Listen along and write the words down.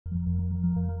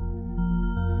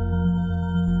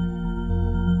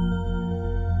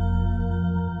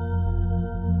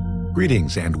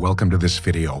Greetings and welcome to this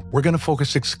video. We're going to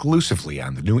focus exclusively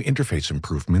on the new interface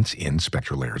improvements in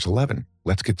SpectraLayers 11.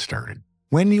 Let's get started.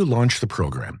 When you launch the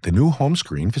program, the new home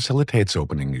screen facilitates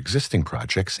opening existing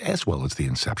projects as well as the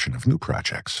inception of new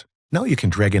projects. Now you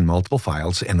can drag in multiple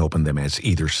files and open them as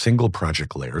either single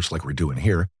project layers like we're doing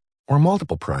here, or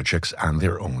multiple projects on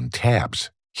their own tabs.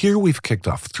 Here we've kicked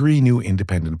off 3 new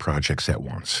independent projects at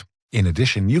once. In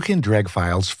addition, you can drag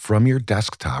files from your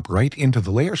desktop right into the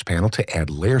Layers panel to add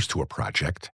layers to a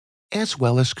project, as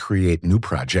well as create new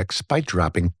projects by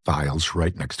dropping files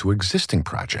right next to existing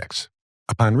projects.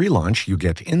 Upon relaunch, you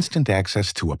get instant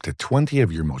access to up to 20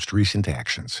 of your most recent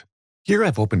actions. Here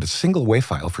I've opened a single WAV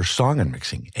file for song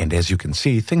unmixing, and as you can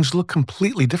see, things look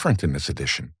completely different in this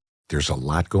edition. There's a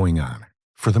lot going on.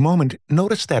 For the moment,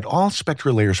 notice that all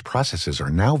SpectraLayers processes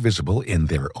are now visible in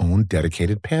their own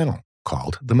dedicated panel,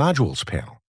 called the Modules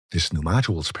panel. This new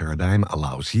Modules paradigm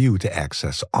allows you to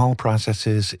access all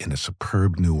processes in a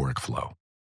superb new workflow.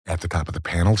 At the top of the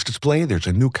panel's display, there's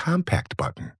a new Compact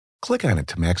button. Click on it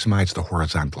to maximize the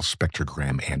horizontal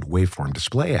spectrogram and waveform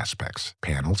display aspects.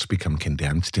 Panels become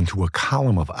condensed into a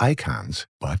column of icons,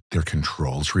 but their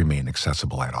controls remain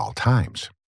accessible at all times.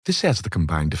 This has the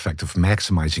combined effect of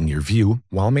maximizing your view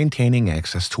while maintaining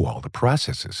access to all the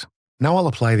processes. Now I'll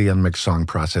apply the unmixed song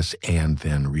process and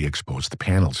then re-expose the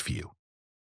panel's view.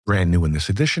 Brand new in this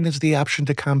edition is the option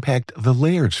to compact the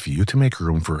layers view to make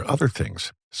room for other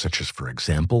things, such as, for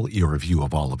example, your view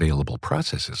of all available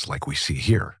processes like we see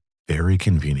here. Very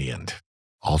convenient.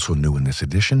 Also new in this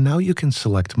edition, now you can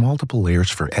select multiple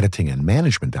layers for editing and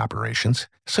management operations,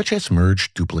 such as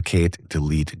merge, duplicate,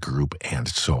 delete, group, and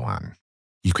so on.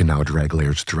 You can now drag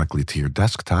layers directly to your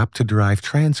desktop to derive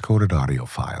transcoded audio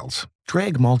files.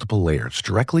 Drag multiple layers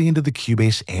directly into the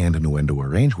Cubase and Nuendo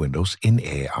Arrange windows in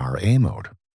ARA mode.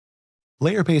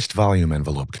 Layer-based volume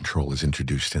envelope control is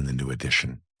introduced in the new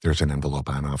edition. There's an envelope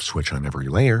on-off switch on every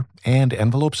layer, and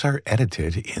envelopes are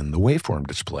edited in the waveform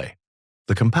display.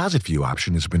 The composite view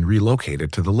option has been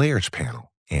relocated to the Layers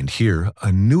panel, and here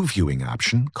a new viewing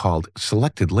option called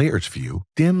Selected Layers View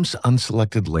dims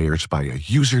unselected layers by a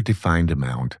user-defined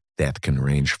amount that can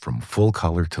range from full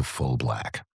color to full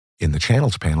black. In the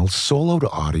Channels panel, soloed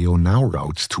audio now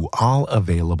routes to all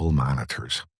available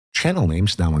monitors. Channel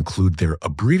names now include their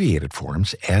abbreviated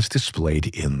forms as displayed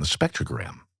in the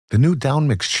spectrogram. The new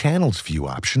Downmix Channels view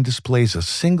option displays a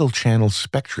single channel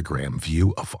spectrogram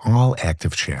view of all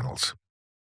active channels.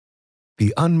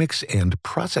 The Unmix and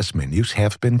Process menus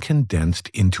have been condensed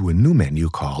into a new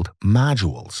menu called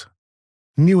Modules.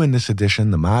 New in this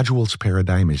edition, the Modules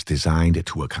paradigm is designed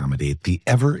to accommodate the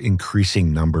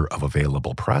ever-increasing number of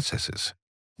available processes,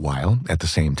 while, at the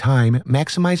same time,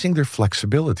 maximizing their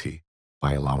flexibility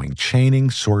by allowing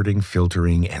chaining, sorting,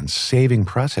 filtering, and saving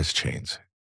process chains.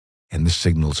 And this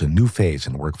signals a new phase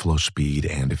in workflow speed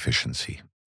and efficiency.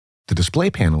 The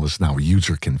display panel is now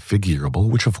user-configurable,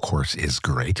 which of course is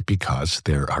great because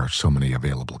there are so many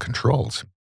available controls.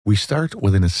 We start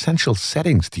with an essential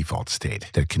settings default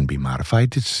state that can be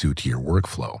modified to suit your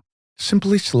workflow.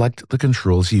 Simply select the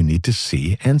controls you need to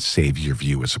see and save your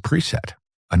view as a preset.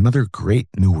 Another great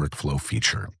new workflow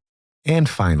feature. And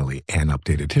finally, an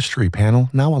updated history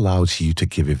panel now allows you to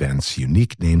give events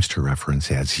unique names to reference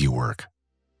as you work.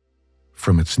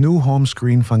 From its new home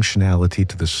screen functionality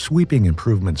to the sweeping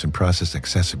improvements in process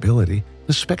accessibility,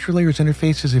 the SpectraLayers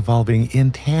interface is evolving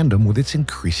in tandem with its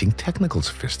increasing technical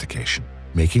sophistication,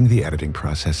 making the editing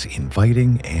process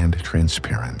inviting and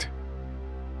transparent.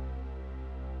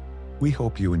 We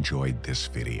hope you enjoyed this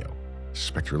video.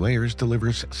 SpectraLayers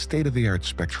delivers state-of-the-art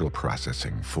spectral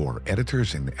processing for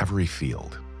editors in every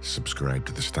field. Subscribe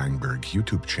to the Steinberg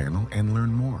YouTube channel and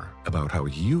learn more about how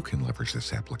you can leverage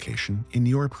this application in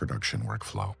your production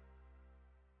workflow.